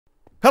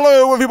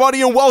Hello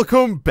everybody and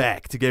welcome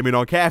back to Gaming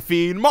on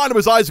Caffeine. My name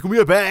is Isaac and we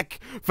are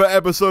back for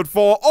episode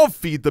 4 of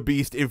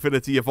FTB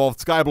Infinity Evolved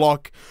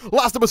Skyblock.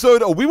 Last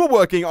episode we were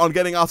working on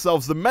getting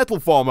ourselves the metal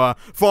former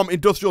from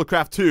Industrial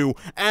Craft 2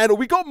 and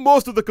we got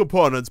most of the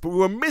components, but we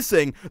were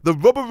missing the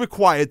rubber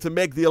required to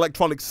make the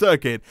electronic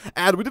circuit,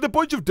 and we did a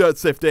bunch of dirt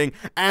sifting,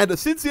 and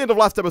since the end of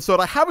last episode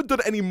I haven't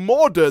done any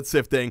more dirt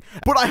sifting,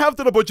 but I have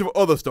done a bunch of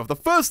other stuff. The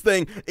first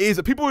thing is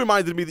that people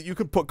reminded me that you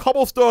can put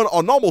cobblestone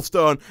or normal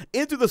stone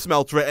into the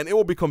smelter and it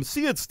will become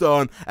seared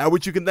stone,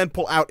 which you can then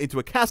pull out into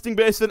a casting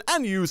basin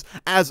and use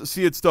as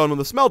seared stone on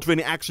the smeltery,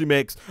 and it actually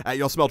makes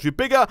your smeltery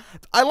bigger.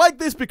 I like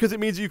this because it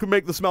means you can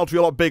make the smeltery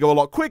a lot bigger, a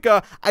lot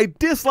quicker. I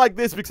dislike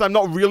this because I'm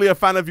not really a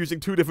fan of using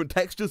two different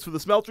textures for the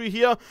smeltery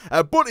here,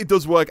 but it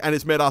does work and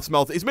it's made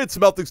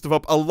smelting stuff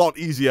up a lot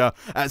easier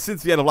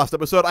since the end of last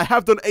episode. I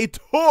have done a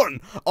ton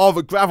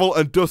of gravel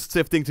and dust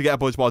sifting to get a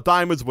bunch more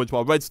diamonds, a bunch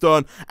more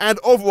redstone, and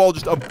overall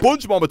just a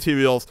bunch more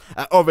materials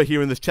over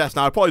here in this chest.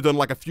 Now I've probably done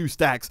like a few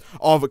stacks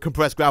of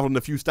compressed gravel and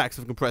a few stacks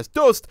of compressed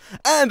dust,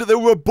 and there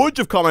were a bunch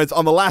of comments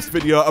on the last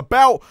video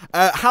about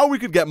how we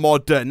could get more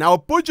dirt. Now a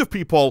bunch of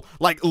people,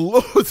 like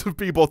loads of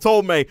people,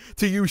 told me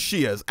to use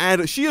shears,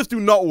 and shears do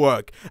not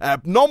work.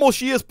 Normal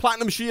shears,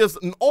 platinum shears,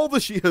 and all the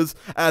shears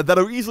that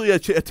are easily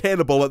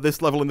attainable at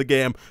this level in the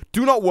game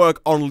do not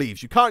work on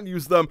leaves. You can't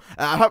use them.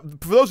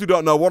 For those who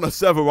don't know, we're on a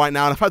server right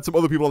now, and I've had some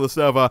other people on the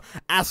server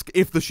ask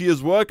if the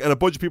shears work, and a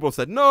bunch of people have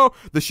said no,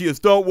 the shears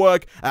don't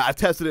work. I've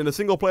tested it in a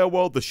single player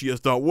world, the shears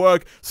don't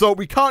work, so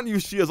we can't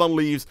use shears on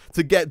leaves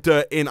to get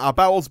dirt in our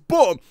barrels.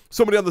 But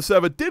somebody on the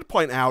server did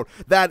point out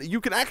that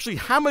you can actually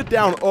hammer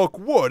down oak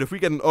wood. If we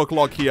get an oak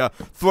log here,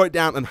 throw it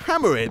down and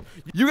hammer it,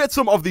 you get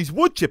some of these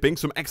wood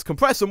chippings, some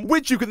X-compressum,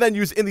 which you can then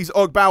use in these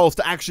oak barrels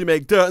to actually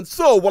make dirt. And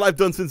so what I've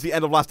done since the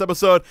end of last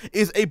episode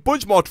is a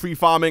bunch more tree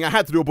farming. I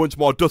had to do a bunch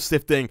more dust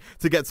sifting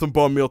to get some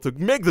bone meal to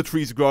make the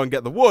trees grow and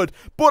get the wood,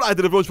 but I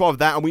did a bunch more of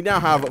that, and we now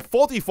have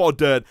 44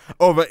 dirt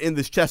over in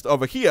this chest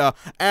over here,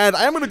 and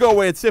I am going to go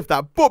away and sift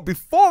that. But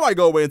before I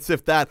go away and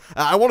sift that,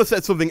 I want to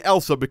set something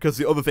else up, because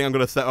the other thing I'm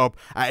going to set up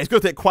is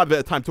going to take quite a bit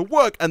of time to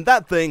work, and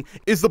that thing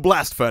is the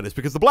blast furnace,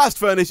 because the blast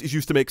furnace is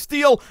used to make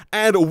steel,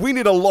 and we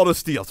need a lot of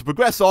steel to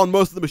progress on.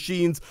 Most of the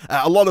machines,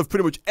 a lot of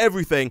pretty much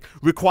everything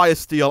requires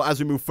steel as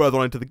we move further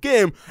on into the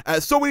game,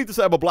 so we need to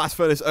set up a blast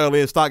furnace early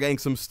and start getting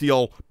some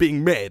steel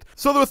being made.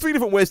 So there are 3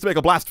 different ways to make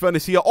a blast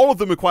furnace here. All of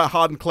them require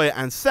hardened clay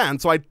and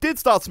sand, so I did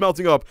start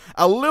smelting up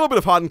a little bit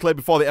of hardened clay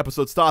before the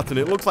episode started, and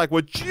it looks like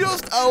we're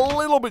just a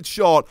little bit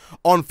short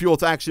on fuel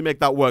to actually make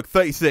that work.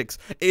 36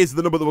 is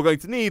the number that we're going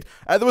to need.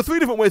 There were 3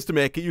 different ways to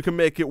make it. You can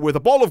make it with a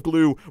ball of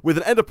glue, with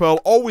an ender pearl,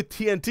 or with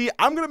TNT.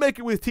 I'm going to make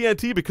it with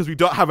TNT because we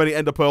don't have any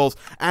ender pearls,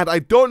 and I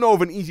don't know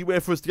of an easy way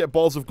for us to get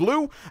balls of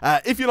glue.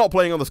 If you're not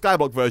playing on the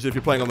Skyblock version, if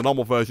you're playing on the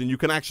normal version, you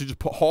can actually just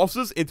put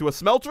horses into a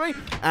smeltery,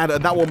 and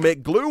that will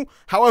make glue.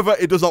 However,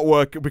 it does not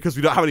work because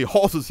we don't have any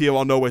horses here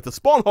or no way to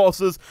spawn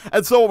horses,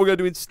 and so what we're going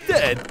to do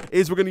instead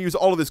is we're going to use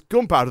all of this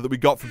gunpowder that we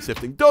got from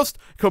sifting dust,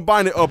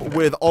 combine it up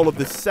with all of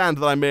this sand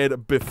that I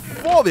made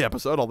before the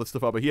episode, all this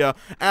stuff over here,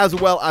 as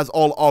well as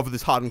all of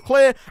this hardened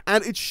clay,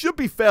 and it should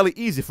be fairly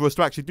easy for us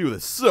to actually do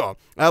this. So,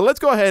 let's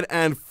go ahead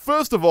and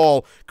first of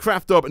all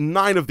craft up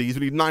 9 of these.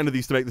 We need 9 of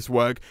these to make this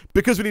work,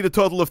 because we need a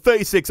total of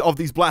 36 of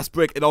these blast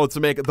brick in order to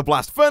make the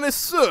blast furnace.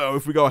 So,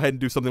 if we go ahead and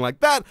do something like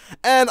that,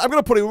 and I'm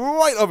going to put it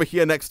right over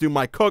here next to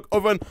my cook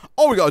oven.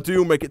 All we got to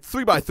do, make it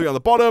 3x3 on the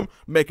bottom,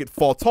 make it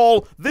 4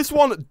 tall. This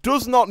one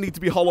does not need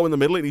to be hollow in the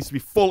middle, it needs to be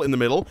full in the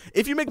middle.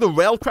 If you make the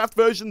railcraft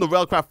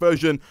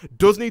version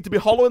does need to be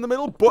hollow in the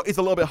middle, but it's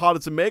a little bit harder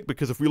to make,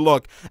 because if we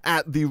look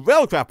at the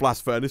railcraft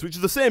blast furnace, which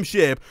is the same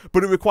shape,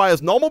 but it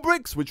requires normal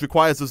bricks, which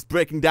requires us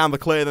breaking down the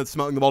clay and then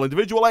smelting them all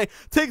individually.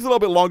 Takes a little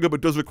bit longer,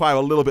 but does require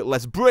a little bit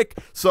less brick,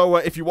 so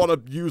if you want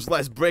to use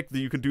less brick,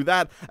 then you can do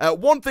that.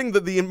 One thing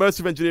that the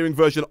immersive engineering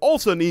version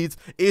also needs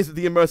is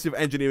the immersive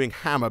engineering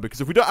hammer,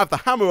 because if we don't have the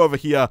hammer over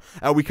here,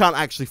 we can't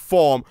actually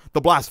form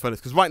the blast furnace,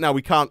 because right now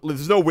we can't,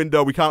 there's no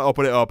window, we can't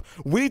open it up.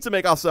 We need to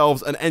make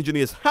ourselves an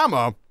engineer's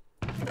hammer,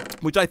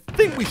 which I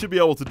think we should be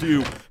able to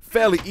do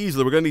fairly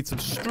easily. We're going to need some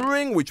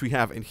string, which we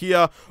have in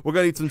here. We're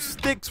going to need some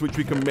sticks, which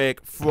we can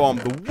make from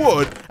the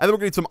wood. And then we're going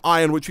to need some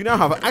iron, which we now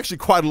have actually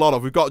quite a lot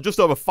of. We've got just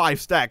over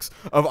 5 stacks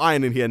of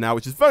iron in here now,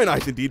 which is very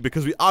nice indeed,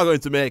 because we are going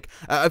to make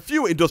a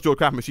few industrial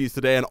craft machines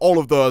today, and all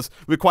of those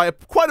require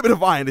quite a bit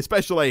of iron,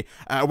 especially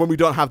when we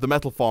don't have the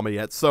metal former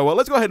yet. So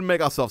let's go ahead and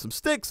make ourselves some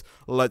sticks.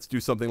 Let's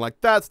do something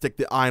like that. Stick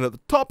the iron at the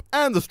top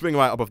and the string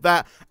right above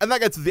that. And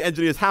that gets us the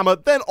engineer's hammer.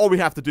 Then all we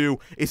have to do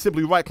is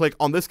simply right-click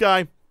on this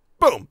guy.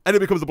 Boom, and it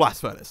becomes a blast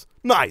furnace.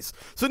 Nice.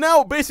 So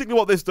now, basically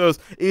what this does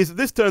is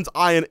this turns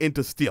iron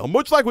into steel.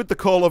 Much like with the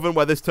coal oven,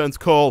 where this turns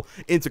coal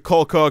into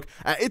coal coke,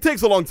 it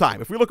takes a long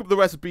time. If we look up the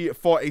recipe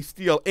for a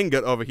steel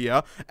ingot over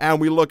here, and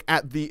we look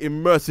at the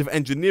immersive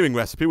engineering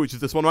recipe, which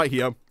is this one right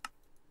here,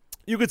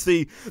 you could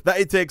see that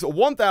it takes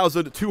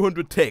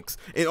 1,200 ticks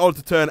in order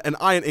to turn an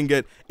iron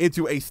ingot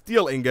into a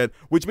steel ingot,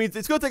 which means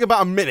it's going to take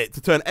about a minute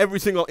to turn every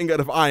single ingot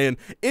of iron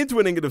into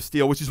an ingot of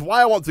steel, which is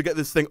why I want to get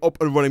this thing up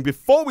and running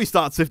before we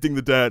start sifting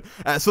the dirt,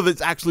 so that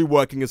it's actually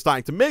working and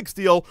starting to make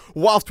steel.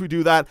 Whilst we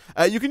do that,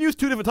 you can use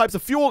two different types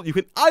of fuel. You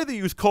can either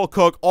use coal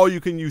coke or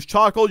you can use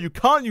charcoal. You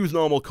can't use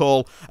normal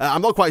coal.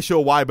 I'm not quite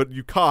sure why, but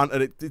you can't,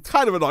 and it's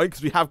kind of annoying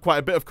because we have quite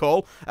a bit of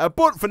coal.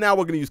 But for now,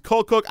 we're going to use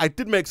coal coke. I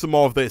did make some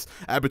more of this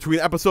between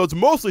episodes,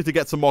 mostly to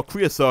get some more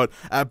creosote,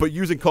 but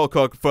using coal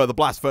coke for the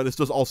blast furnace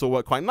does also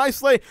work quite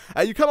nicely.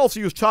 You can also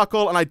use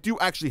charcoal, and I do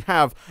actually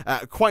have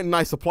quite a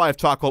nice supply of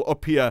charcoal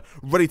up here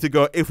ready to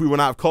go if we run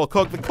out of coal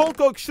coke. The coal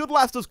coke should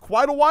last us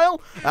quite a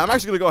while. I'm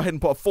actually going to go ahead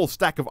and put a full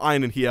stack of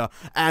iron in here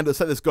and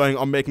set this going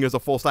on making us a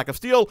full stack of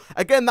steel.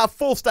 Again, that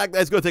full stack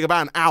there is going to take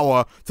about an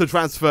hour to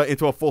transfer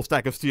into a full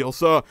stack of steel,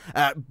 so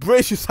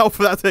brace yourself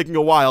for that taking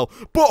a while,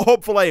 but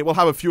hopefully we'll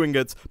have a few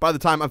ingots by the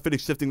time I'm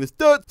finished sifting this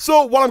dirt.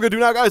 So what I'm going to do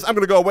now, guys, I'm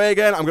going to go away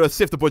again. I'm going to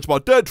sift a bunch more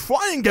dirt,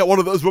 try and get one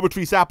of those rubber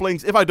tree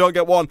saplings. If I don't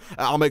get one,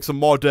 I'll make some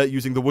more dirt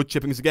using the wood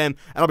chippings again,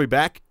 and I'll be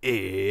back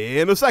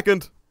in a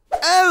second.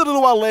 And a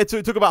little while later,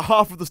 it took about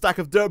half of the stack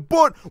of dirt,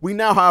 but we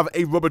now have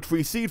a rubber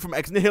tree seed from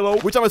Ex Nihilo,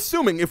 which I'm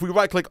assuming, if we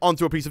right-click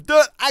onto a piece of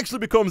dirt, actually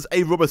becomes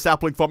a rubber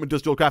sapling from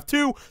Industrial Craft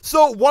 2.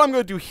 So what I'm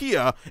going to do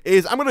here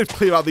is I'm going to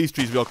clear out these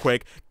trees real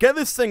quick, get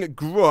this thing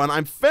grown.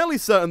 I'm fairly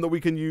certain that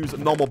we can use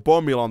normal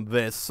bone meal on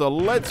this, so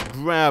let's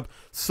grab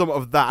some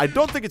of that. I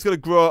don't think it's going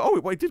to grow.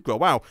 Oh, it did grow.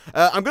 Wow.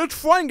 I'm going to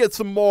try and get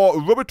some more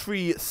rubber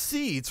tree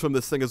seeds from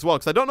this thing as well,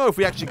 because I don't know if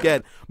we actually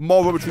get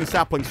more rubber tree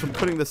saplings from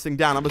cutting this thing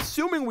down. I'm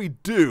assuming we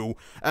do.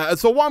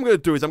 So what I'm going to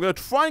do is I'm going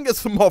to try and get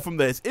some more from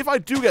this. If I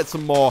do get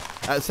some more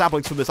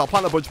saplings from this, I'll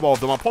plant a bunch more of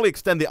them. I'll probably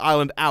extend the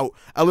island out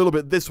a little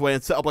bit this way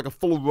and set up like a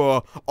full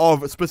row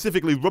of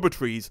specifically rubber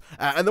trees.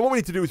 And then what we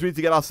need to do is we need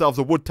to get ourselves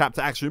a wood tap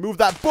to actually remove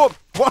that. But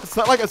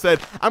like I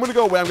said, I'm going to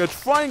go away. I'm going to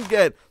try and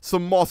get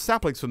some more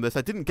saplings from this.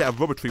 I didn't get a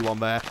rubber tree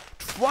one there.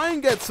 Try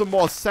and get some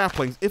more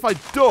saplings. If I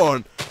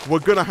don't, we're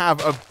going to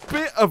have a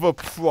bit of a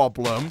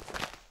problem.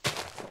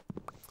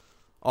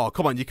 Oh,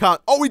 come on, you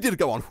can't. Oh, we did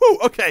go on. Whew,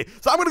 okay.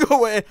 So I'm going to go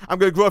away. I'm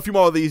going to grow a few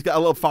more of these, get a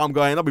little farm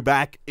going. I'll be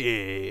back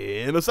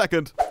in a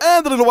second.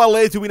 And a little while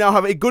later, we now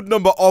have a good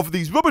number of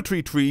these rubber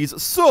tree trees.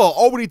 So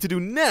all we need to do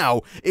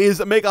now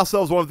is make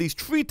ourselves one of these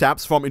tree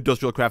taps from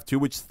Industrial Craft 2,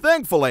 which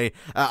thankfully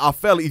are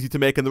fairly easy to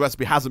make, and the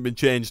recipe hasn't been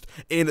changed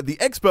in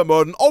the expert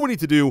mode. And all we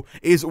need to do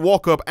is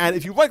walk up, and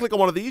if you right-click on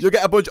one of these, you'll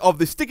get a bunch of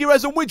the sticky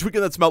resin, which we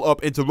can then smelt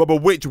up into rubber,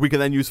 which we can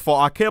then use for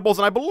our cables.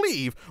 And I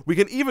believe we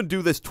can even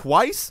do this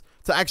twice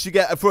to actually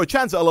get, for a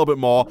chance at a little bit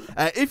more.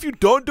 If you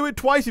don't do it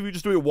twice, if you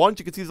just do it once,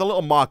 you can see there's a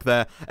little mark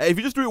there. If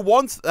you just do it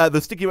once, the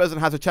sticky resin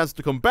has a chance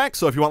to come back,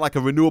 so if you want like a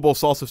renewable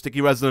source of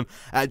sticky resin,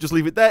 just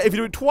leave it there. If you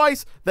do it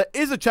twice, there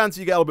is a chance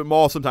you get a little bit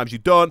more, sometimes you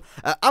don't.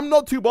 I'm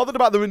not too bothered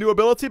about the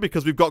renewability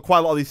because we've got quite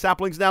a lot of these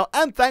saplings now,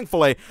 and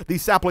thankfully,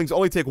 these saplings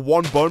only take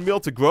one bone meal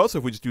to grow, so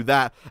if we just do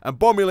that and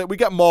bone meal it, we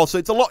get more, so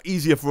it's a lot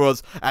easier for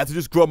us to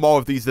just grow more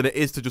of these than it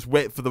is to just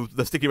wait for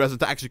the sticky resin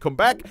to actually come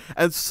back.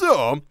 And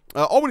so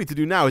all we need to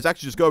do now is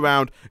actually just go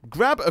around,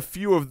 grab a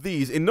few of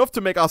these, enough to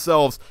make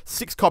ourselves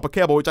 6 copper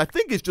cable, which I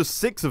think is just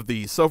 6 of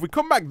these. So if we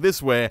come back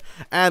this way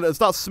and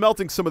start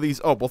smelting some of these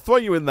up, we'll throw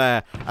you in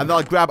there, and then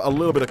I'll grab a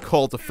little bit of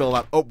coal to fill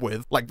that up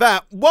with, like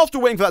that. Whilst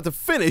we're waiting for that to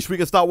finish, we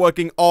can start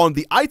working on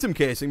the item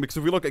casing, because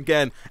if we look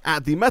again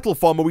at the metal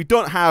former, we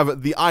don't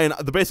have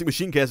the basic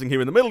machine casing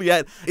here in the middle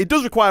yet. It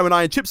does require an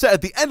iron chipset.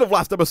 At the end of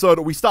last episode,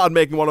 we started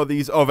making one of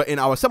these over in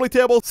our assembly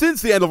table.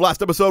 Since the end of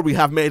last episode, we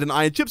have made an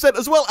iron chipset,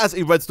 as well as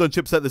a redstone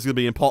chipset. This is going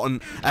to be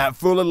important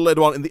for a little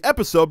later on in the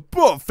episode,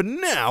 but for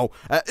now,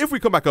 if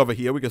we come back over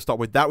here, we can start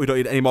with that. We don't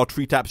need any more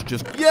tree taps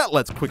just yet.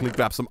 Let's quickly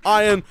grab some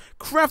iron,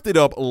 craft it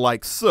up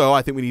like so.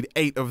 I think we need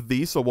 8 of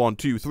these, so 1,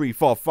 2, 3,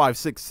 4, 5,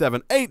 6,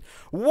 7, 8.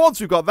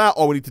 Once we've got that,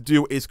 all we need to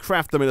do is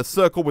craft them in a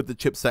circle with the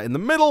chipset in the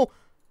middle.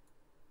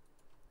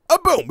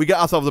 Boom, we get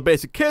ourselves a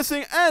basic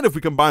casing, and if we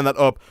combine that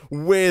up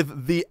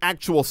with the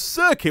actual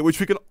circuit,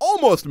 which we can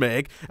almost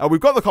make, we've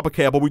got the copper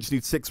cable, we just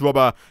need 6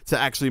 rubber to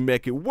actually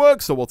make it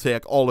work, so we'll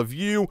take all of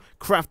you,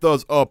 craft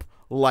those up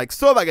like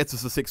so. That gets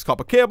us a 6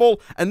 copper cable,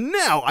 and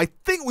now I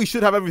think we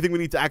should have everything we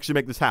need to actually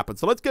make this happen.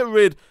 So let's get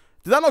rid...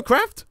 Did that not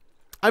craft?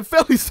 I'm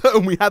fairly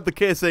certain we had the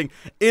casing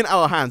in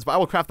our hands, but I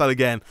will craft that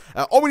again.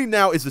 All we need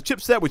now is the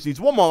chipset, which needs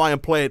 1 more iron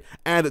plate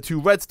and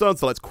 2 redstone,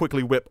 so let's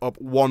quickly whip up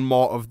 1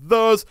 more of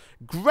those.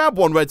 Grab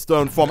 1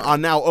 redstone from our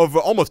now over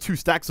almost 2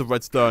 stacks of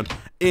redstone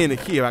in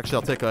here. Actually,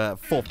 I'll take a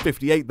full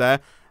 58 there.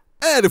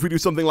 And if we do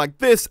something like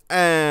this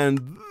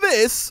and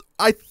this,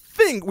 I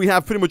think we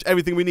have pretty much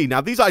everything we need.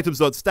 Now, these items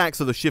don't stack,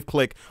 so the shift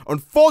click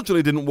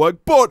unfortunately didn't work,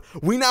 but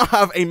we now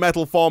have a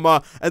metal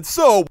former, and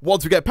so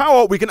once we get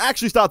power, we can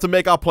actually start to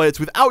make our plates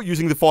without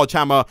using the forge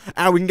hammer,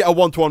 and we can get a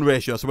 1-to-1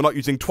 ratio, so we're not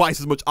using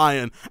twice as much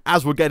iron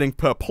as we're getting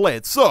per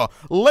plate. So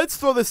let's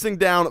throw this thing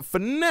down for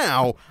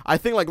now. I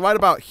think like right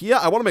about here,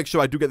 I want to make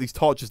sure I do get these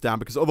torches down,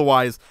 because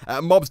otherwise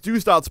mobs do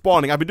start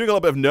spawning. I've been doing a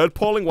little bit of nerd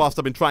polling whilst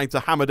I've been trying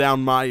to hammer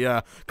down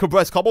my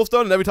compressed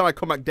cobblestone, and every time I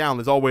come back down,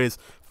 there's always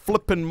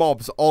flipping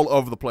mobs all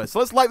over the place. So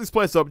let's light this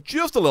place up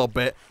just a little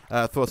bit.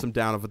 Throw some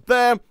down over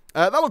there.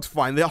 That looks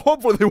fine.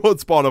 Hopefully they won't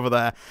spawn over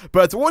there.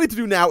 But what we need to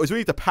do now is we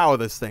need to power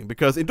this thing,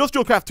 because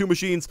Industrial Craft 2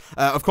 machines,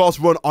 of course,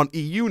 run on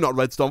EU, not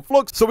Redstone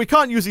Flux, so we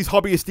can't use these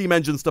hobbyist steam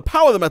engines to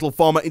power the metal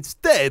former.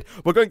 Instead,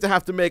 we're going to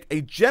have to make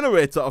a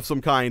generator of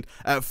some kind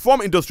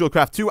from Industrial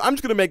Craft 2. I'm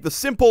just going to make the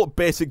simple,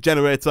 basic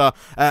generator,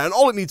 and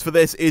all it needs for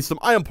this is some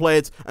iron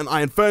plates, an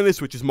iron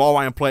furnace, which is more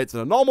iron plates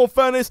than a normal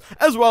furnace,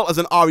 as well as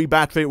an RE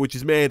battery, which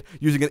is made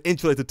using an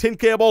insulated tin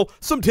cable,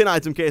 some tin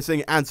item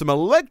casing, and some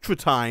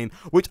electrotine,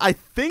 which I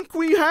think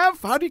we have.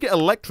 How do you get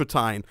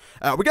electrotine?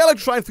 We get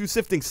electrotine through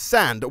sifting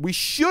sand. We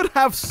should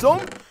have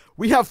some.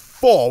 We have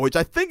 4, which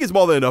I think is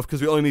more than enough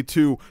because we only need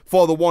 2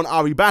 for the 1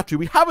 RE battery.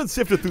 We haven't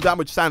sifted through that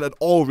much sand at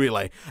all,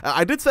 really.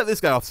 I did set this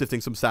guy off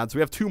sifting some sand, so we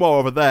have 2 more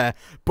over there.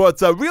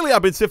 But really,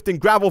 I've been sifting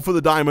gravel for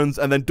the diamonds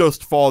and then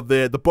dust for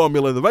the bone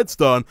meal and the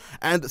redstone.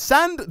 And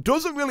sand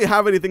doesn't really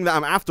have anything that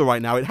I'm after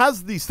right now. It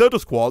has the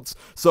Certus quartz,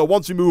 so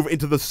once we move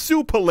into the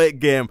super late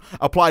game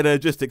applied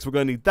energistics, we're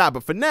going to need that.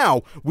 But for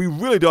now, we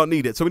really don't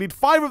need it. So we need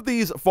 5 of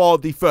these for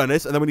the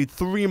furnace, and then we need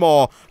 3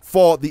 more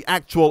for the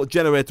actual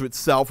generator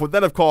itself. We're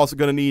then, of course,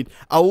 going to need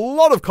a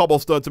lot of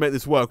cobblestone to make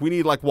this work. We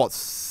need, like, what,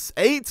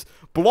 8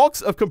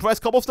 blocks of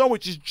compressed cobblestone,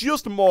 which is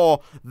just more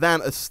than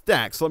a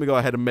stack. So let me go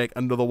ahead and make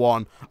another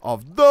one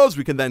of those.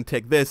 We can then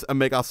take this and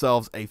make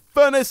ourselves a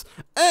furnace,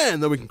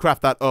 and then we can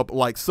craft that up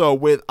like so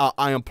with our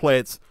iron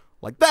plates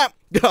like that.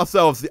 Get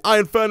ourselves the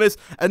iron furnace,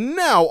 and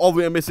now all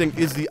we are missing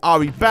is the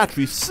RE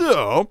battery.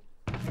 So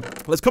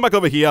let's come back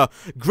over here,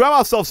 grab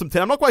ourselves some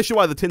tin. I'm not quite sure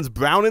why the tin's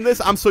brown in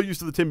this. I'm so used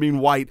to the tin being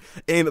white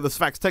in the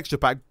Sphax texture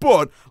pack,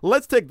 but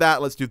let's take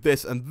that. Let's do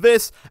this and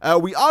this.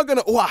 We are going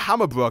to... Oh, our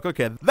hammer broke.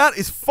 Okay, that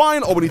is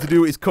fine. All we need to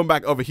do is come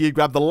back over here,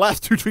 grab the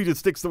last 2 treated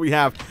sticks that we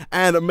have,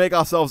 and make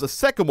ourselves a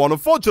second one.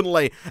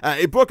 Unfortunately,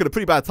 it broke at a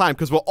pretty bad time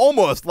because we're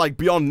almost, like,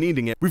 beyond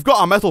needing it. We've got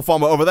our metal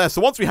farmer over there,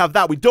 so once we have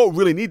that, we don't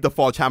really need the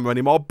forge hammer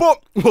anymore,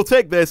 but we'll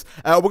take this.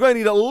 We're going to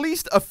need at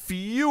least a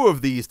few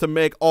of these to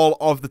make all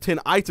of the tin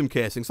item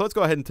casing, so let's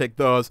go ahead and take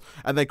those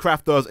and then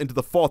craft those into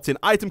the 4 tin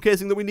item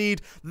casing that we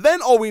need.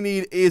 Then all we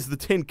need is the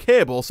tin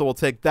cable, so we'll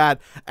take that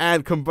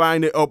and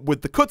combine it up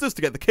with the cutters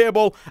to get the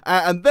cable,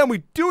 and then we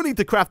do need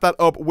to craft that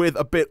up with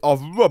a bit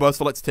of rubber.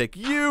 So let's take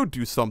you,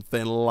 do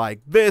something like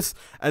this,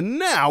 and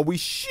now we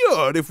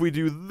should, if we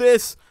do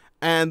this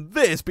and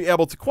this, be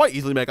able to quite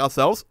easily make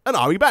ourselves an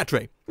RE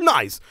battery.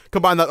 Nice!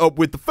 Combine that up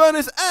with the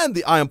furnace and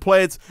the iron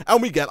plates,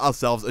 and we get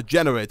ourselves a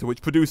generator,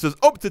 which produces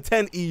up to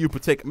 10 EU per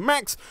tick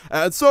max.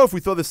 And so if we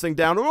throw this thing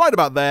down right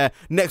about there,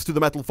 next to the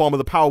metal former,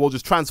 the power will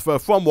just transfer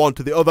from one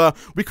to the other.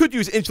 We could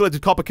use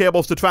insulated copper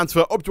cables to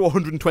transfer up to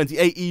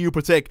 128 EU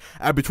per tick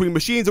between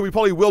machines, and we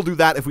probably will do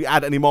that if we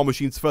add any more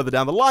machines further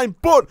down the line.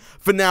 But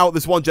for now,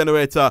 this one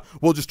generator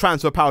will just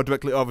transfer power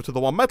directly over to the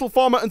one metal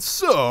former, and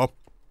so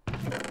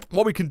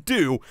what we can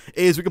do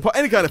is we can put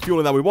any kind of fuel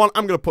in that we want.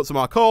 I'm going to put some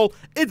of our coal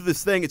into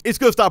this thing. It's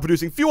going to start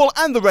producing fuel,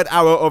 and the red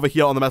arrow over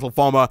here on the metal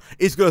farmer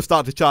is going to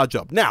start to charge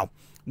up.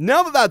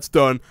 Now that that's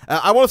done,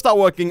 I want to start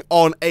working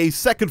on a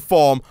second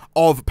form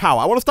of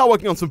power. I want to start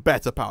working on some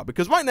better power,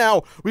 because right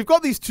now, we've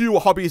got these 2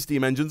 hobbyist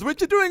steam engines,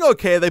 which are doing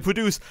okay. They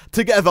produce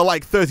together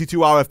like 32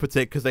 RF per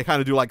tick, because they kind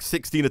of do like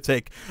 16 a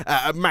tick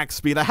at max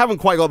speed. I haven't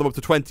quite got them up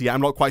to 20. I'm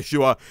not quite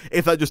sure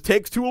if that just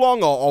takes too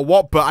long or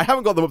what, but I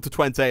haven't got them up to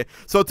 20.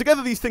 So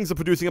together, these things are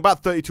producing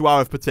about 32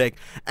 RF per tick,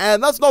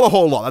 and that's not a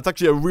whole lot. That's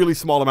actually a really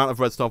small amount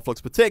of redstone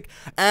flux per tick.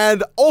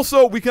 And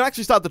also, we can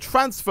actually start to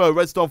transfer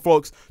redstone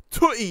flux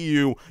to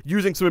EU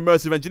using some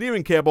immersive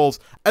engineering cables.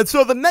 And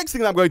so the next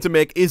thing that I'm going to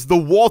make is the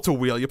water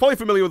wheel. You're probably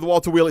familiar with the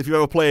water wheel if you've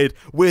ever played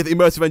with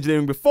immersive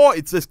engineering before.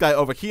 It's this guy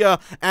over here,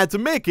 and to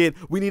make it,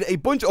 we need a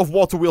bunch of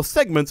water wheel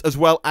segments as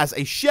well as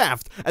a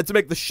shaft. And to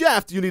make the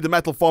shaft, you need a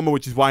metal former,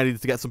 which is why I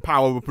needed to get some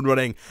power up and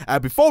running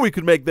before we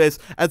could make this.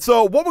 And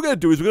so what we're going to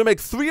do is we're going to make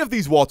 3 of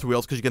these water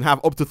wheels, because you can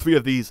have up to 3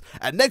 of these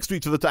next to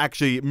each other to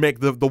actually make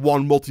the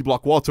one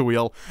multi-block water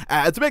wheel.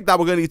 And to make that,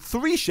 we're going to need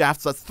 3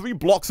 shafts. That's 3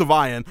 blocks of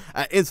iron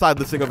inside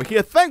this thing over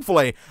here.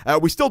 Thankfully,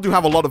 we still do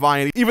have a lot of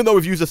iron, even though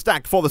we've used a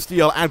stack for the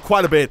steel and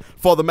quite a bit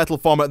for the metal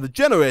former and the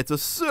generator.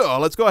 So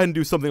let's go ahead and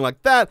do something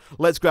like that.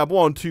 Let's grab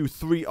 1, 2,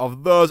 3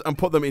 of those and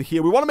put them in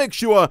here. We want to make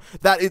sure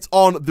that it's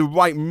on the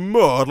right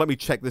mode. Let me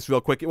check this real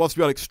quick. It wants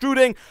to be on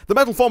extruding. The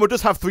metal former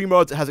does have 3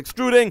 modes. It has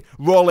extruding,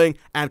 rolling,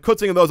 and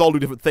cutting, and those all do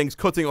different things.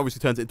 Cutting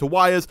obviously turns it into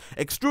wires.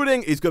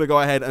 Extruding is going to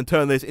go ahead and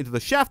turn this into the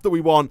shaft that we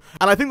want.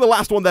 And I think the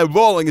last one there,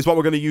 rolling, is what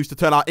we're going to use to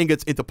turn our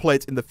ingots into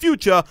plates in the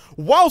future.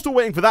 Whilst we're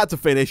waiting for that to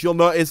finish, you'll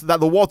notice that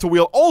the water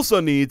wheel also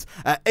needs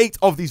 8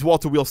 of these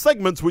water wheel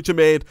segments, which are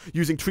made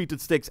using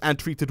treated sticks and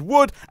treated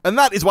wood, and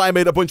that is why I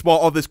made a bunch more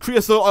of this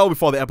creosote oil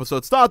before the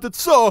episode started.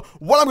 So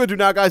what I'm going to do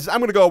now, guys, is I'm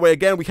going to go away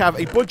again. We have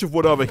a bunch of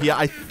wood over here.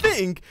 I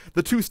think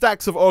the 2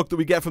 stacks of oak that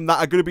we get from that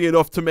are going to be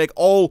enough to make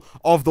all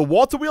of the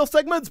water wheel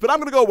segments, but I'm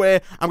going to go away.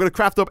 I'm going to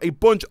craft up a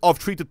bunch of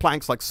treated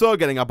planks like so,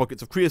 getting our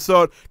buckets of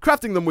creosote,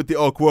 crafting them with the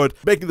oak wood,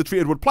 making the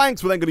treated wood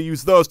planks. We're then going to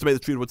use those to make the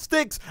treated wood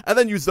sticks, and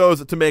then use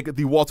those to make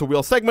the water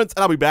wheel segments,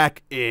 and I'll be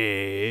back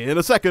in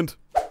a second.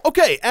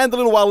 Okay, and a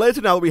little while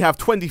later, now that we have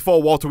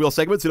 24 water wheel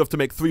segments, enough to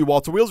make 3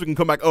 water wheels, we can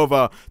come back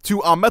over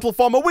to our metal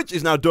farmer, which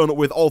is now done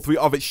with all 3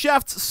 of its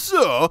shafts.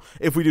 So,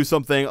 if we do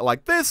something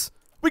like this,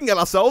 we can get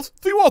ourselves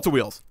 3 water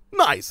wheels.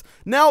 Nice.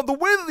 Now, the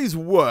way that these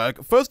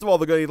work, first of all,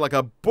 they're going to need like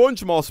a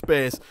bunch more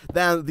space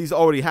than these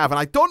already have. And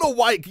I don't know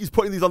why it keeps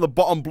putting these on the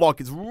bottom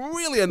block. It's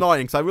really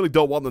annoying because I really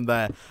don't want them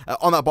there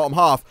on that bottom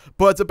half.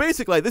 But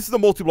basically, this is a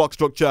multi-block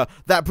structure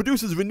that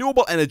produces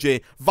renewable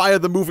energy via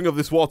the moving of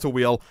this water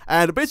wheel.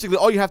 And basically,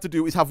 all you have to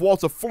do is have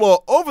water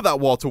flow over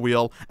that water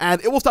wheel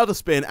and it will start to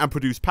spin and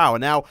produce power.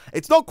 Now,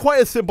 it's not quite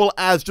as simple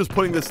as just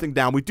putting this thing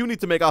down. We do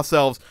need to make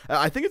ourselves,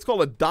 I think it's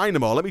called a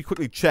dynamo. Let me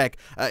quickly check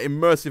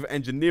immersive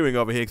engineering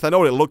over here because I know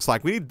what it looks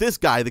like. We need this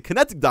guy, the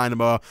kinetic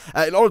dynamo,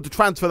 in order to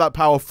transfer that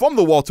power from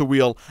the water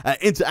wheel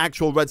into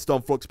actual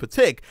redstone flux per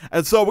tick.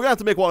 And so we're going to have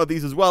to make one of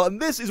these as well. And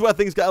this is where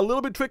things get a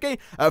little bit tricky.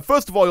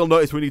 First of all, you'll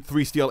notice we need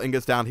 3 steel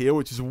ingots down here,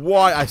 which is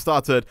why I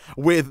started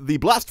with the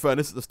blast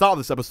furnace at the start of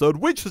this episode,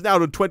 which has now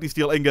done 20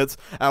 steel ingots,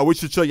 which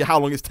should show you how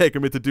long it's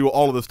taken me to do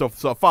all of this stuff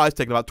so far. It's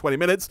taken about 20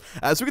 minutes.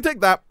 So we can take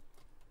that.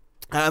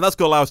 And that's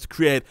going to allow us to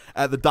create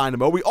the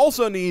dynamo. We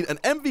also need an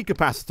MV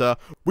capacitor,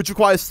 which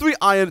requires 3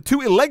 iron,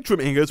 2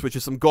 electrum ingots, which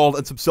is some gold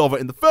and some silver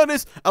in the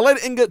furnace, a lead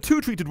ingot, 2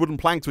 treated wooden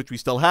planks, which we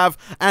still have,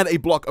 and a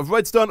block of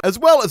redstone, as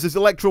well as this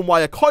electrum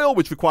wire coil,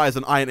 which requires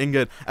an iron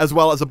ingot, as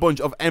well as a bunch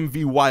of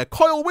MV wire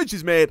coil, which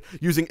is made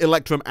using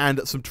electrum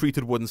and some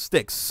treated wooden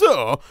sticks.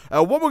 So,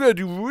 what we're going to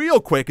do real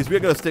quick is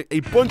we're going to stick a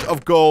bunch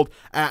of gold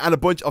and a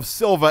bunch of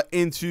silver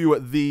into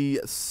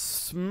the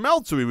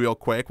smeltery real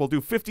quick. We'll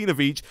do 15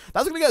 of each.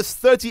 That's going to get us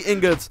 30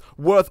 ingots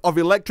worth of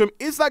electrum.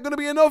 Is that going to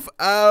be enough?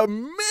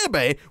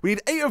 Maybe. We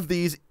need 8 of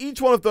these.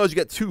 Each one of those you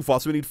get 2 for,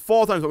 so we need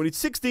 4 times. We need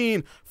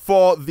 16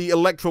 for the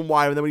electrum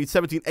wire, and then we need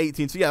 17,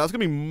 18. So yeah, that's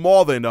going to be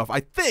more than enough. I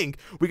think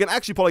we can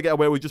actually probably get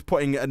away with just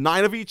putting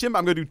 9 of each in, but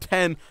I'm going to do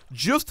 10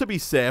 just to be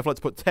safe.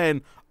 Let's put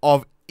 10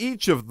 of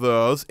each of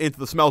those into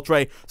the smelt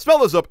tray,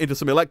 smelt those up into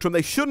some electrum.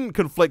 They shouldn't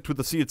conflict with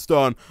the seared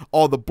stone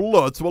or the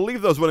blood, so we'll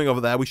leave those running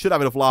over there. We should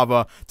have enough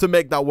lava to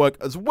make that work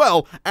as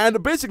well.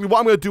 And basically what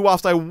I'm going to do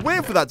whilst I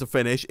wait for that to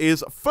finish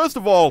is, first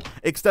of all,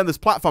 extend this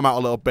platform out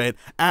a little bit,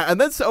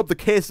 and then set up the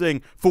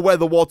casing for where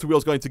the water wheel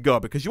is going to go,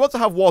 because you want to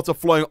have water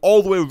flowing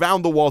all the way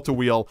around the water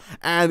wheel,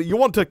 and you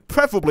want to,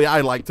 preferably,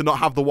 I like, to not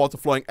have the water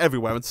flowing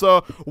everywhere. And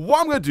so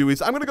what I'm going to do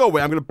is I'm going to go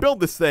away, I'm going to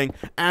build this thing,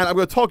 and I'm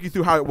going to talk you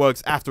through how it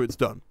works after it's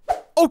done.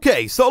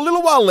 Okay, so a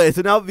little while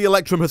later, now that the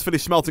electrum has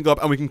finished smelting up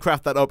and we can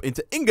craft that up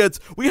into ingots,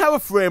 we have a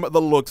frame that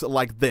looks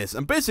like this.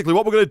 And basically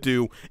what we're going to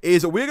do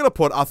is we're going to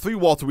put our 3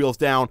 water wheels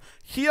down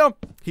here,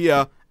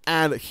 here,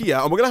 and here,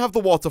 and we're going to have the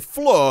water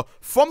flow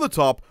from the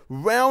top,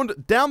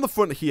 round down the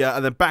front here,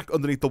 and then back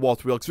underneath the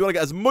water wheel, because we want to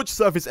get as much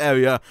surface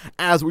area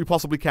as we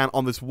possibly can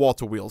on this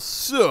water wheel.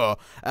 So,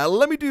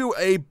 let me do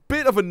a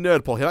bit of a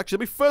nerd pull here. Actually,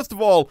 let me first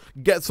of all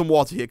get some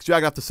water here, because you're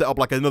going to have to set up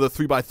like another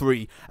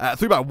 3x3,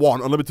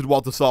 3x1 unlimited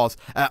water source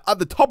at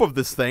the top of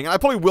this thing, and I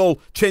probably will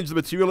change the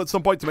material at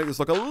some point to make this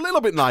look a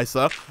little bit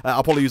nicer.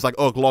 I'll probably use like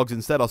oak logs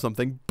instead or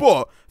something,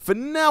 but for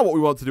now what we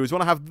want to do is we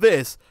want to have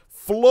this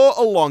flow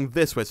along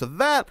this way. So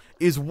that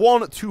is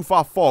one too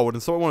far forward,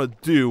 and so what we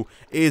want to do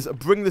is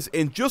bring this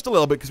in just a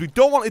little bit, because we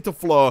don't want it to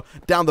flow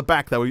down the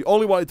back there. We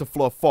only want it to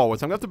flow forward.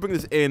 So I'm going to have to bring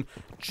this in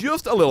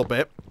just a little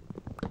bit,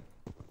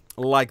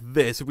 like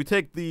this. If we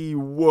take the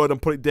wood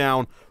and put it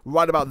down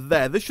right about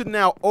there, this should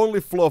now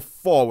only flow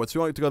forward. So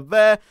we want it to go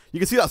there. You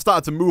can see that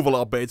started to move a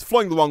little bit. It's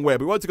flowing the wrong way,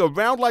 but we want it to go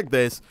round like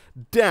this,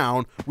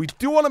 down. We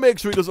do want to make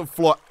sure it doesn't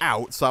flow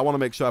out, so I want to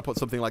make sure I put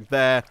something like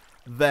there,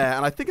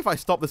 and I think if I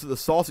stop this at the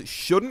source, it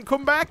shouldn't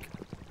come back.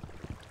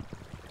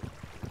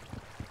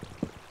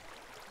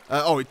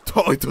 Oh, it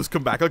totally does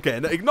come back. Okay,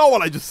 now ignore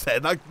what I just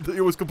said.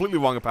 It was completely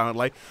wrong,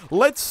 apparently.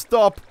 Let's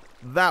stop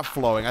that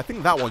flowing. I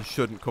think that one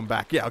shouldn't come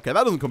back. Yeah, okay,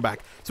 that doesn't come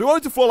back. So we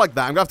want it to flow like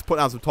that. I'm going to have to put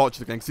down some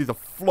torches again, because these are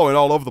flowing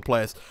all over the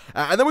place.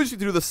 And then we just need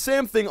to do the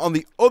same thing on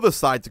the other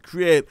side to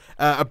create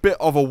a bit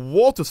of a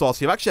water source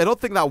here. Actually, I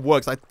don't think that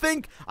works. I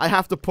think I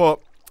have to put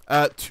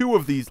 2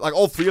 of these, like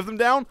all 3 of them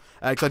down,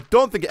 because I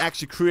don't think it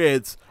actually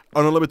creates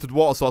an unlimited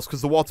water source,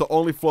 because the water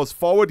only flows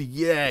forward.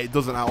 Yeah, it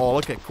doesn't at all.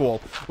 Okay, cool.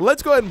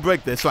 Let's go ahead and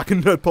break this so I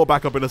can nerd pull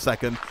back up in a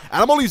second.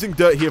 And I'm only using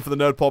dirt here for the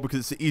nerd pull because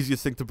it's the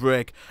easiest thing to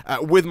break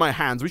with my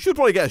hands. We should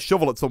probably get a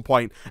shovel at some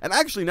point. And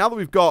actually, now that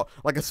we've got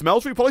like a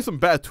smeltery, probably some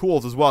better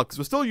tools as well, because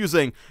we're still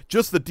using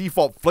just the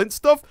default flint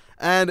stuff,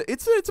 and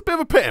it's a bit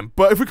of a pain.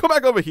 But if we come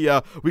back over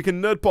here, we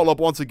can nerd pull up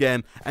once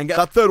again and get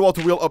that 3rd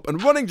water wheel up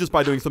and running just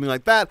by doing something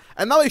like that.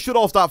 And now they should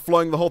all start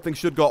flowing. The whole thing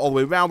should go all the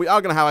way around. We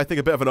are going to have, I think,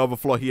 a bit of an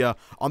overflow here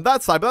on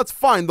that side, but that's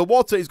fine. The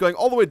water is going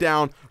all the way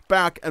down,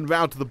 back, and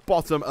round to the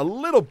bottom a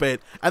little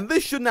bit, and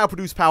this should now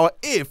produce power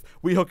if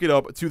we hook it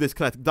up to this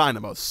kinetic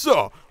dynamo.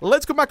 So,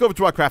 let's come back over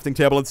to our crafting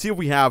table and see if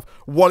we have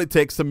what it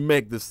takes to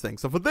make this thing.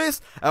 So for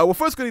this, we're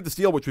first going to need the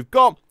steel, which we've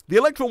got. The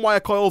electron wire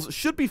coils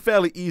should be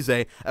fairly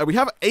easy. We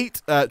have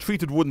 8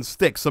 treated wooden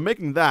sticks, so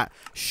making that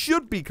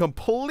should be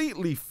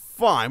completely fine.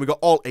 fine. We got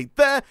all 8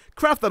 there.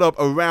 Craft that up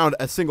around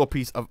a single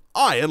piece of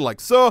iron,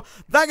 like so.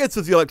 That gets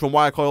us the electron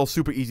wire coil,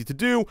 super easy to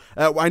do.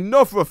 I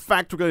know for a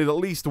fact we're going to need at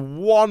least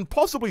 1,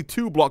 possibly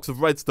 2 blocks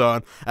of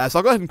redstone. So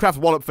I'll go ahead and craft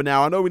 1 up for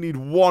now. I know we need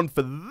 1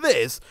 for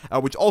this,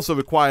 which also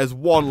requires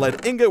 1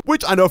 lead ingot,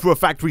 which I know for a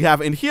fact we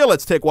have in here.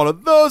 Let's take 1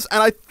 of those,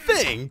 and I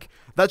think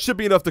that should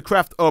be enough to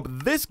craft up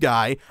this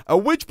guy,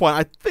 at which point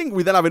I think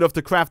we then have enough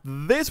to craft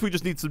this. We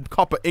just need some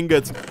copper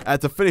ingots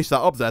to finish that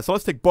up there. So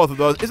let's take both of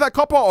those. Is that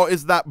copper or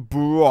is that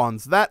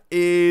bronze? That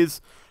is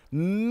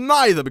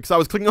neither, because I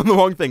was clicking on the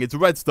wrong thing. It's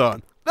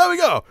redstone. There we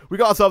go. We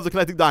got ourselves a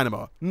kinetic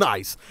dynamo.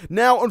 Nice.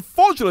 Now,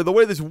 unfortunately, the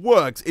way this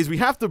works is we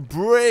have to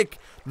break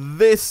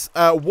this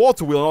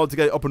water wheel in order to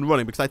get it up and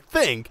running, because I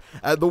think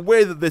the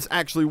way that this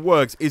actually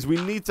works is we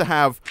need to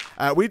have,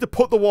 we need to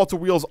put the water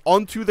wheels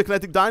onto the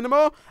kinetic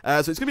dynamo. So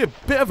it's going to be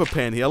a bit of a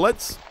pain here. We're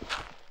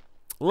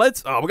going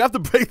to have to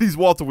break these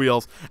water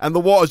wheels, and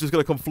the water's just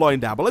going to come flowing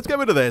down. But let's get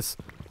rid of this,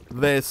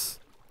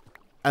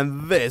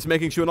 and this,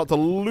 making sure not to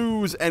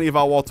lose any of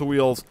our water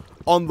wheels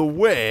on the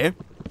way,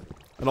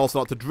 and also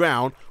not to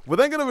drown. We're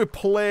then going to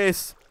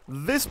replace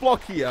this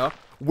block here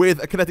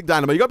with a kinetic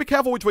dynamo. You got to be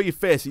careful which way you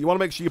face it. You want to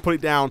make sure you put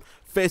it down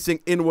facing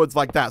inwards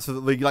like that, so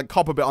that the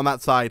copper bit on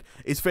that side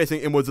is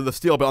facing inwards and the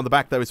steel bit on the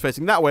back there is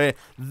facing that way.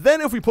 Then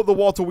if we put the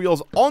water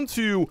wheels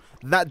onto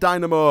that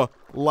dynamo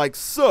like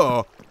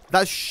so,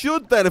 that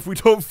should then, if we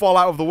don't fall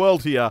out of the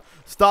world here,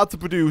 start to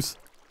produce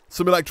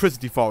some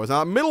electricity for us.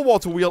 Now, that middle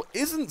water wheel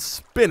isn't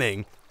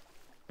spinning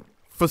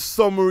for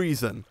some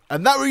reason,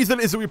 and that reason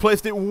is that we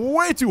placed it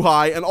way too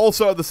high and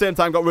also at the same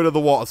time got rid of the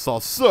water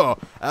source. So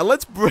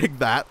let's break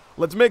that.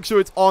 Let's make sure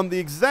it's on the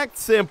exact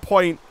same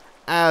point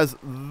as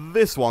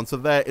this one, so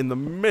they're in the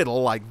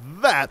middle like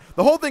that.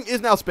 The whole thing is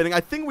now spinning.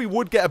 I think we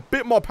would get a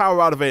bit more power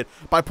out of it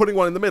by putting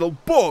one in the middle,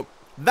 but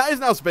that is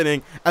now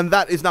spinning and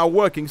that is now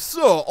working.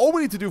 So all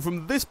we need to do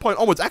from this point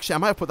onwards, actually I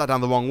might have put that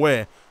down the wrong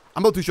way.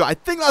 I'm not too sure. I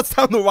think that's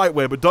down the right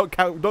way, but don't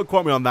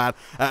quote me on that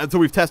until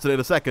we've tested it in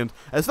a second.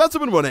 So that's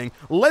up and running.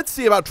 Let's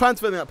see about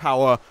transferring that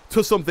power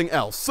to something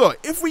else. So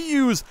if we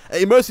use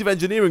immersive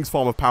engineering's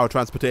form of power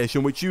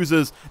transportation, which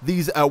uses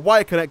these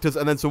wire connectors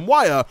and then some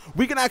wire,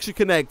 we can actually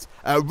connect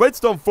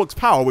redstone flux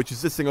power, which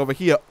is this thing over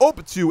here,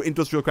 up to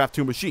Industrial Craft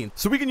 2 machine.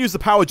 So we can use the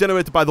power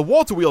generated by the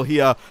water wheel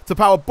here to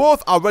power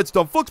both our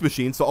redstone flux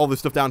machines, so all this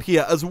stuff down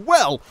here, as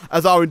well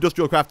as our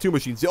Industrial Craft 2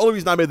 machines. The only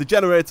reason I made the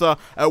generator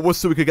was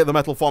so we could get the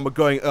metal former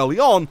going early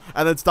on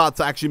and then start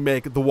to actually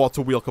make the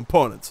water wheel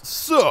components.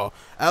 So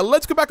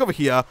let's go back over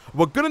here.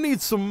 We're gonna need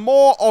some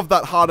more of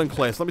that hardened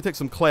clay, so let me take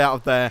some clay out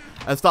of there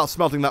and start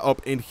smelting that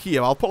up in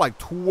here. I'll put like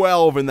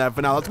 12 in there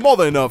for now. That's more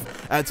than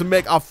enough to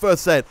make our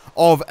first set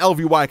of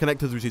LV wire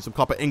connectors, which is some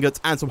copper ingots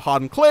and some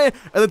hardened clay.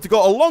 And then to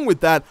go along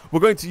with that,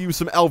 we're going to use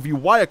some LV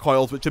wire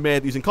coils, which are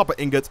made using copper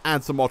ingots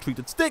and some more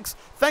treated sticks.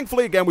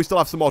 Thankfully, again, we still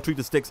have some more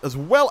treated sticks as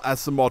well as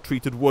some more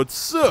treated wood.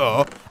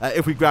 So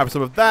if we grab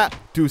some of that,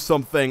 do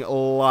something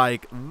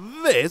like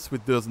this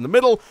with those in the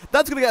middle,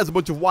 that's going to get us a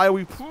bunch of wire.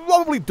 We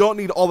probably don't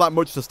need all that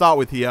much to start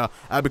with here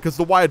because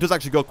the wire does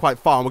actually go quite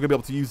far, and we're going to be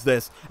able to use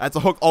this to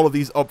hook all of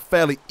these up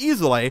fairly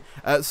easily.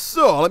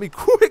 So let me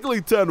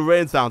quickly turn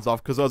rain sounds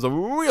off because those are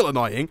real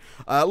annoying.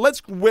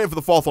 Let's wait for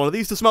the fourth one of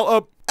these to smelt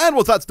up, and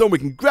once that's done, we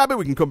can grab it,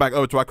 we can come back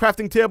over to our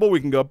crafting table, we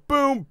can go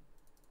boom,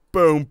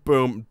 boom,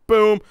 boom,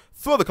 boom,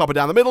 throw the copper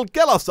down the middle,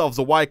 get ourselves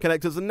the wire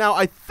connectors, and now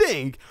I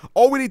think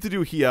all we need to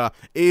do here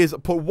is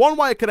put one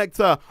wire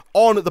connector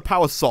on the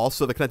power source,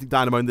 so the kinetic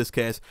dynamo in this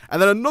case, and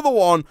then another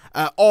one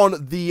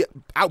on the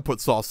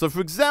output source. So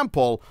for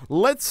example,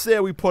 let's say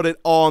we put it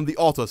on the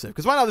autosave,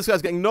 because right now this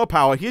guy's getting no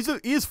power. He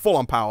is full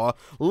on power.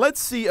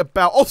 Let's see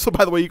about, also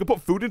by the way, you can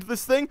put food into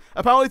this thing,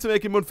 apparently, to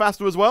make him run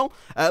faster as well.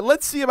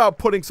 Let's see about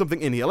putting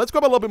something in here. Let's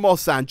grab a little bit more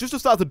sand, just to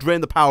start to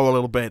drain the power a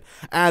little bit,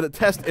 and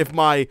test if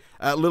my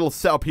little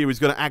setup here is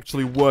going to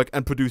actually work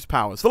and produce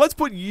power. So let's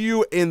put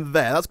you in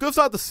there. That's going to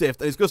start to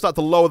sift, and it's going to start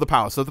to lower the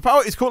power. So the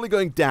power is currently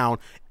going down.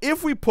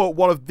 If we put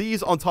one of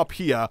these on top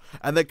here,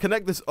 and then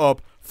connect this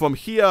up from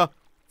here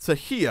to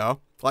here,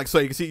 like so,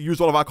 you can see use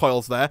one of our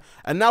coils there,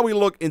 and now we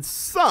look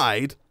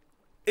inside,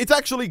 it's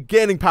actually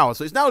gaining power.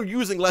 So it's now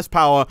using less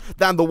power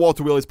than the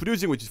water wheel is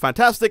producing, which is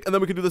fantastic. And then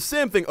we can do the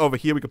same thing over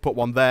here. We can put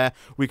one there.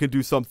 We can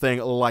do something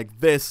like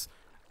this.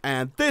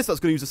 And this,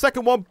 that's going to use the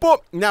second one, but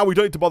now we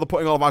don't need to bother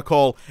putting all of our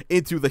coal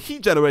into the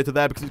heat generator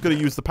there because it's going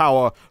to use the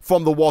power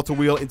from the water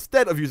wheel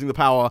instead of using the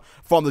power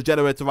from the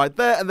generator right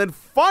there. And then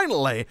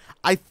finally,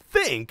 I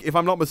think, if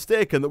I'm not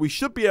mistaken, that we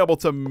should be able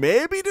to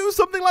maybe do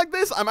something like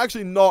this. I'm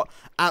actually not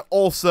at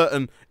all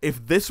certain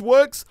if this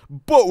works,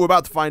 but we're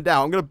about to find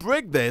out. I'm going to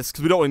break this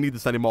because we don't really need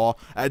this anymore.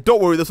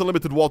 Don't worry, this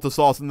unlimited water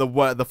source and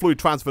the fluid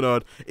transfer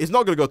node is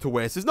not going to go to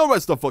waste. There's no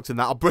redstone flux in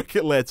that. I'll break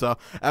it later.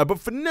 But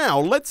for now,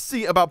 let's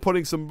see about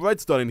putting some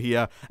redstone in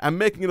here and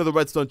making another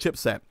redstone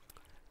chipset.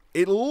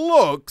 It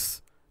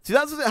looks, see,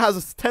 that's it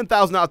has a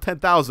 10,000 out of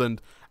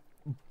 10,000,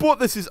 but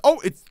this is, oh,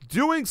 it's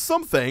doing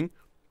something.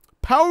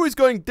 Power is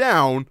going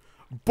down,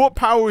 but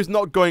power is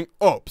not going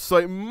up, so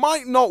it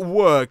might not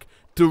work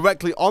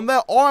directly on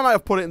there, or I might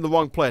have put it in the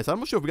wrong place. I'm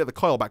not sure if we get the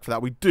coil back for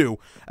that. We do.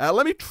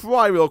 Let me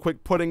try real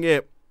quick putting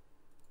it...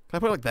 Can I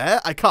put it like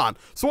there? I can't.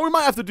 So what we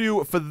might have to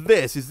do for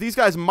this is these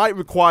guys might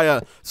require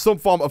some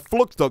form of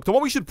flux duct. And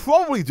what we should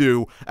probably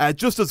do,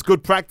 just as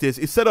good practice,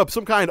 is set up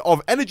some kind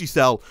of energy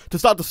cell to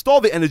start to store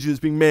the energy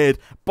that's being made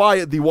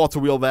by the water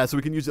wheel there so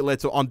we can use it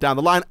later on down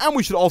the line. And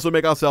we should also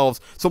make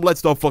ourselves some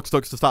leadstone flux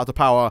ducts to start to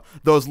power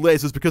those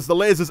lasers, because the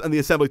lasers and the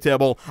assembly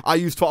table are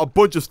used for a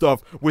bunch of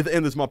stuff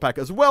within this mod pack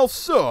as well.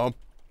 So...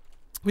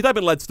 we type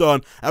in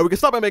leadstone, and we can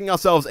start by making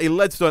ourselves a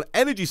leadstone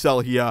energy cell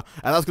here,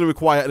 and that's going to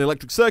require an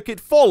electric circuit,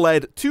 4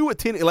 lead, 2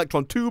 tin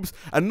electron tubes,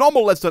 a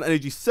normal leadstone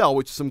energy cell,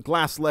 which is some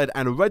glass, lead,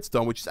 and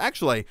redstone, which is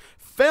actually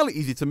fairly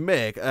easy to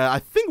make. I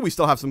think we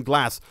still have some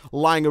glass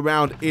lying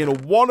around in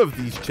one of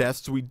these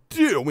chests. We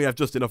do, and we have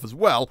just enough as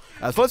well.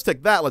 So let's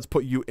take that, let's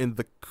put you in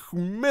the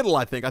middle,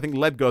 I think. I think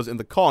lead goes in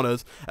the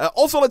corners.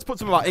 Also, let's put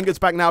some of our ingots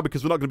back now,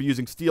 because we're not going to be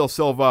using steel,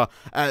 silver,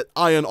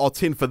 iron, or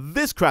tin for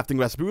this crafting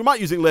recipe. We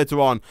might use it later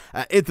on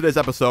in today's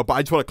episode, but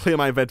I just want to clear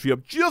my inventory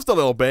up just a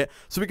little bit.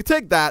 So we can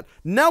take that.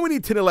 Now we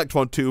need tin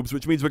electron tubes,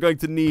 which means we're going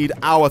to need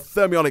our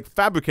thermionic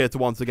fabricator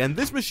once again.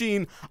 This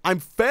machine, I'm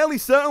fairly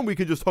certain we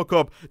can just hook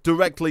up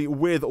directly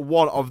with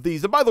one of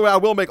these. And by the way, I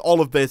will make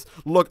all of this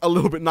look a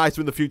little bit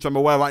nicer in the future. I'm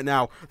aware right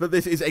now that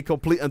this is a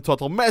complete and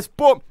total mess,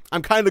 but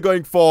I'm kind of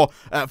going for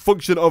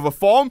function over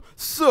form.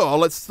 So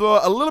let's throw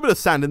a little bit of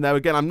sand in there.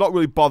 Again, I'm not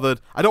really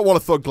bothered. I don't want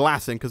to throw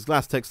glass in because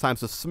glass takes time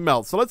to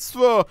smelt. So let's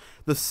throw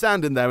the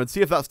sand in there and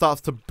see if that starts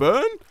to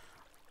burn.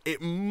 It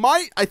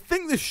might. I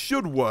think this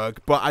should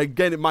work, but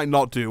again, it might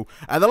not do.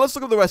 And then let's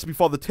look at the recipe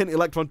for the tin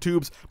electron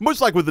tubes. Much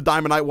like with the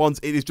diamondite ones,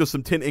 it is just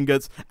some tin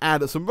ingots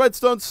and some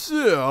redstone.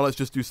 So let's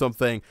just do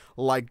something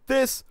like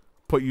this.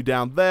 Put you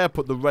down there,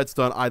 put the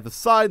redstone either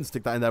side, and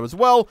stick that in there as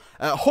well.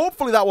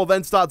 Hopefully that will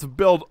then start to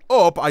build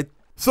up.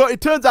 So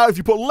it turns out if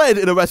you put lead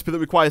in a recipe that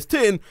requires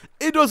tin,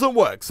 it doesn't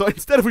work. So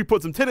instead if we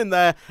put some tin in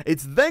there,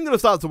 it's then going to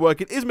start to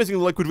work. It is missing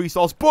the liquid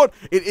resource, but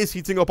it is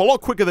heating up a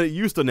lot quicker than it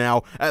used to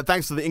now,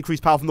 thanks to the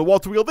increased power from the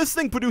water wheel. This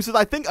thing produces,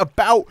 I think,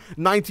 about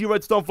 90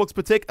 redstone flux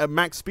per tick at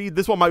max speed.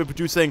 This one might be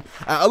producing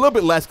a little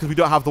bit less because we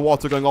don't have the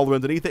water going all the way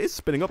underneath it. It's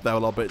spinning up there a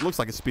little bit. It looks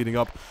like it's speeding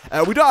up.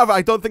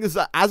 I don't think it's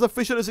as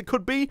efficient as it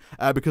could be,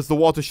 because the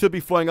water should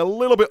be flowing a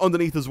little bit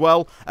underneath as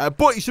well.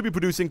 But it should be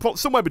producing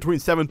somewhere between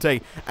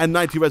 70 and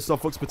 90 redstone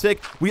flux per tick.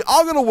 We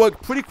are going to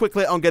work pretty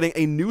quickly on getting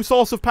a new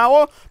source of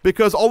power,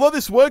 because although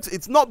this works,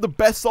 it's not the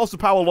best source of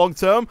power long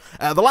term.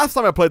 The last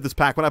time I played this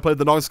pack, when I played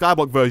the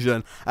non-Skyblock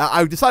version,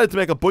 I decided to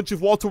make a bunch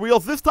of water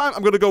wheels. This time,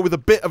 I'm going to go with a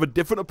bit of a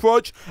different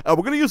approach. We're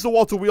going to use the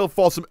water wheel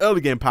for some early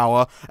game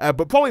power,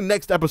 but probably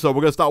next episode,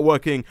 we're going to start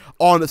working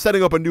on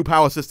setting up a new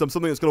power system,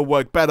 something that's going to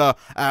work better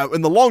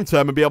in the long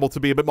term and be able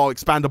to be a bit more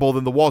expandable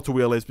than the water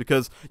wheel is,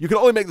 because you can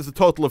only make this a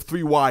total of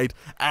 3 wide,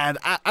 and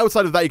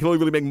outside of that, you can only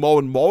really make more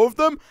and more of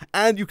them,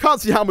 and you can't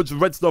see how much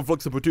redstone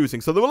flux are producing.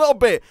 So they're a little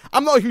bit,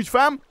 I'm not a huge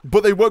fan,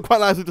 but they work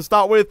quite nicely to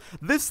start with.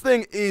 This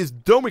thing is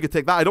done. We can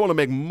take that. I don't want to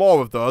make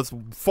more of those.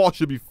 4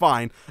 should be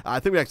fine. I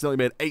think we accidentally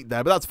made 8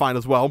 there, but that's fine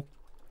as well.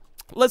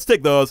 Let's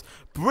take those,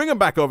 bring them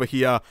back over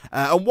here,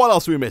 and what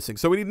else are we missing?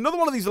 So we need another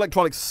one of these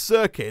electronic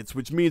circuits,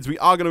 which means we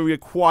are going to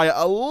require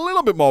a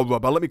little bit more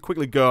rubber. Let me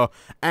quickly go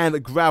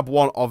and grab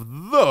one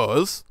of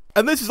those.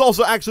 And this is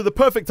also actually the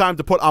perfect time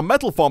to put our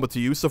metal former to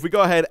use. So if we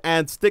go ahead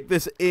and stick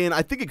this in,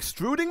 I think,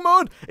 extruding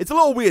mode, it's a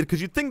little weird because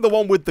you'd think the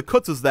one with the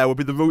cutters there would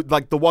be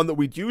the one that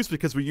we'd use,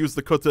 because we use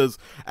the cutters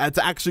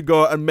to actually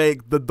go and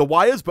make the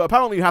wires. But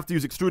apparently you have to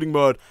use extruding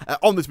mode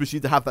on this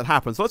machine to have that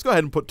happen. So let's go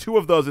ahead and put 2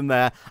 of those in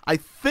there. I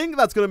think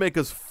that's going to make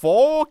us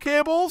 4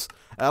 cables.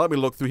 Let me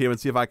look through here and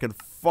see if I can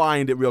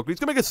find it real quick. It's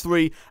going to make us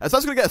 3. So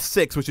that's going to get us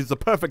 6, which is the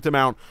perfect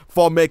amount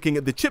for making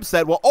the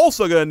chipset. We're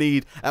also going to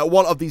need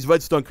one of these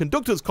redstone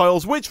conductors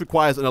coils, which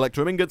requires an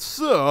electrum ingot.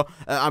 So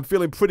I'm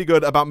feeling pretty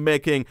good about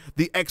making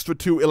the extra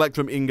 2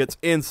 electrum ingots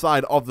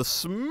inside of the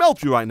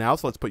smeltery right now.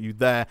 So let's put you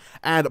there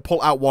and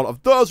pull out one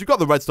of those. We've got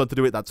the redstone to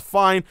do it. That's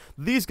fine.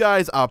 These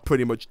guys are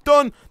pretty much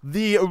done.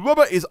 The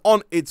rubber is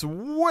on its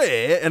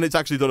way, and it's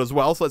actually done as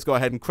well. So let's go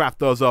ahead and craft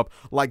those up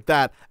like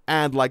that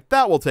and like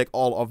that. We'll take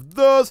all of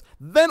those.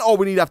 Then all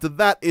we need after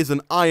that is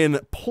an iron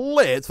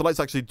plate. So let's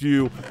actually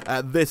do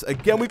this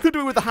again. We could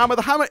do it with the hammer.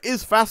 The hammer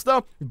is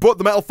faster, but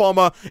the metal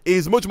former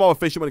is much more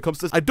efficient when it comes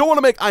to this. I don't want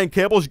to make iron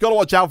cables. You got to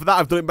watch out for that.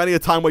 I've done it many a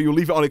time where you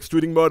leave it on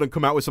extruding mode and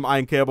come out with some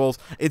iron cables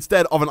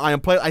instead of an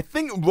iron plate. I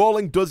think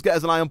rolling does get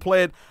us an iron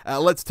plate.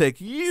 Let's take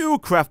you,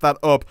 craft that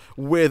up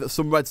with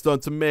some redstone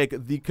to make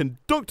the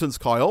conductance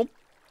coil.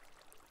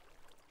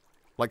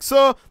 Like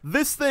so.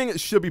 This thing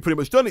should be pretty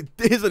much done. It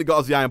isn't got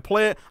us the iron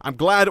plate. I'm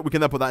glad we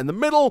can then put that in the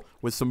middle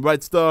with some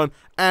redstone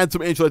and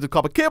some insulated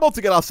copper cable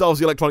to get ourselves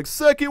the electronic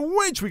circuit,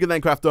 which we can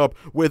then craft up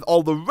with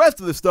all the rest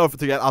of this stuff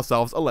to get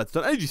ourselves a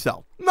leadstone energy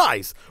cell.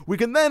 Nice. We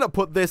can then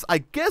put this, I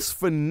guess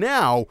for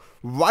now,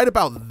 right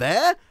about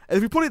there. And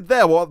if we put it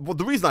there, well,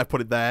 the reason I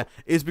put it there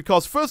is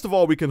because, first of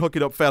all, we can hook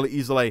it up fairly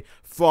easily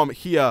from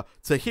here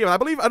to here. And I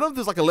don't know if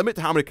there's like a limit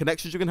to how many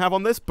connections you can have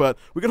on this, but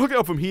we can hook it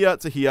up from here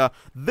to here.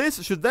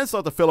 This should then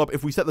start to fill up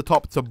if we set the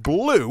top to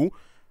blue.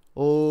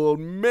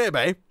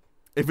 Maybe.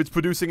 if it's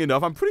producing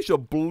enough. I'm pretty sure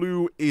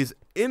blue is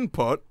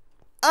input.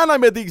 And I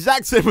made the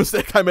exact same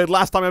mistake I made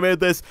last time I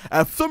made this.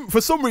 For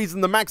some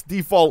reason, the max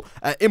default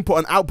input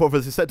and output of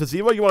this is set to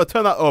 0. You want to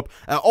turn that up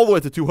all the way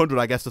to 200,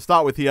 I guess, to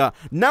start with here.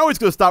 Now it's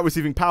going to start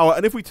receiving power,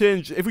 and if we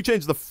change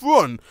the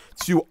front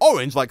to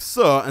orange, like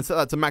so, and set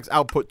that to max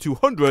output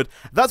 200,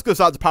 that's going to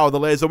start to power the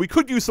laser. We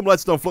could use some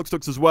leadstone flux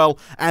ducts as well,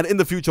 and in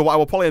the future, what I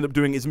will probably end up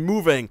doing is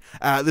moving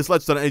this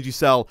leadstone energy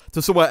cell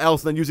to somewhere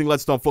else, and then using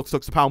leadstone flux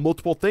ducts to power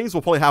multiple things.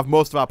 We'll probably have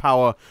most of our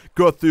power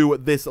go through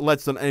this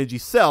leadstone energy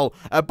cell,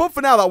 but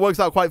for now, that works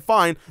out quite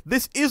fine.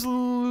 This is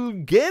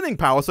gaining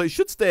power, so it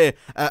should stay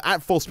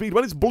at full speed.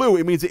 When it's blue,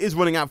 it means it is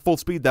running at full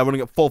speed. They're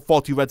running at full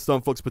 40 redstone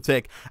flux per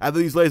tick that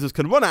these lasers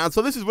can run at.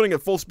 So this is running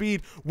at full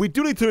speed. We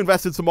do need to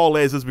invest in some more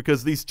lasers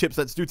because these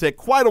chipsets do take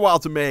quite a while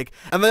to make,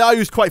 and they are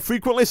used quite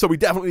frequently, so we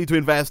definitely need to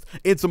invest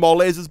in some more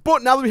lasers.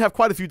 But now that we have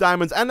quite a few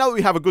diamonds, and now that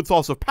we have a good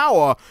source of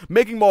power,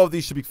 making more of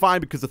these should be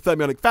fine because the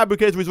thermionic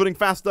fabricator is running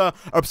faster.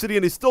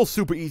 Obsidian is still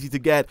super easy to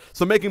get,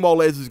 so making more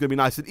lasers is going to be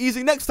nice and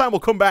easy. Next time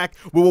we'll come back,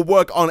 we will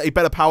work on a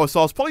better power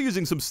source, probably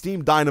using some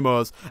steam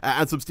dynamos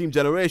and some steam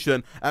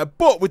generation.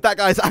 But with that,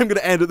 guys, I'm going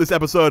to end this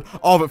episode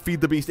of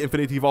Feed the Beast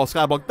Infinity Evolved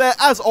Skyblock there.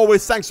 As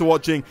always, thanks for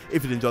watching.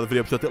 If you did enjoy the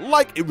video, hit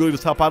like. It really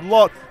does help out a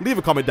lot. Leave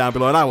a comment down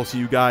below, and I will see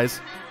you guys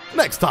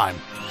next time.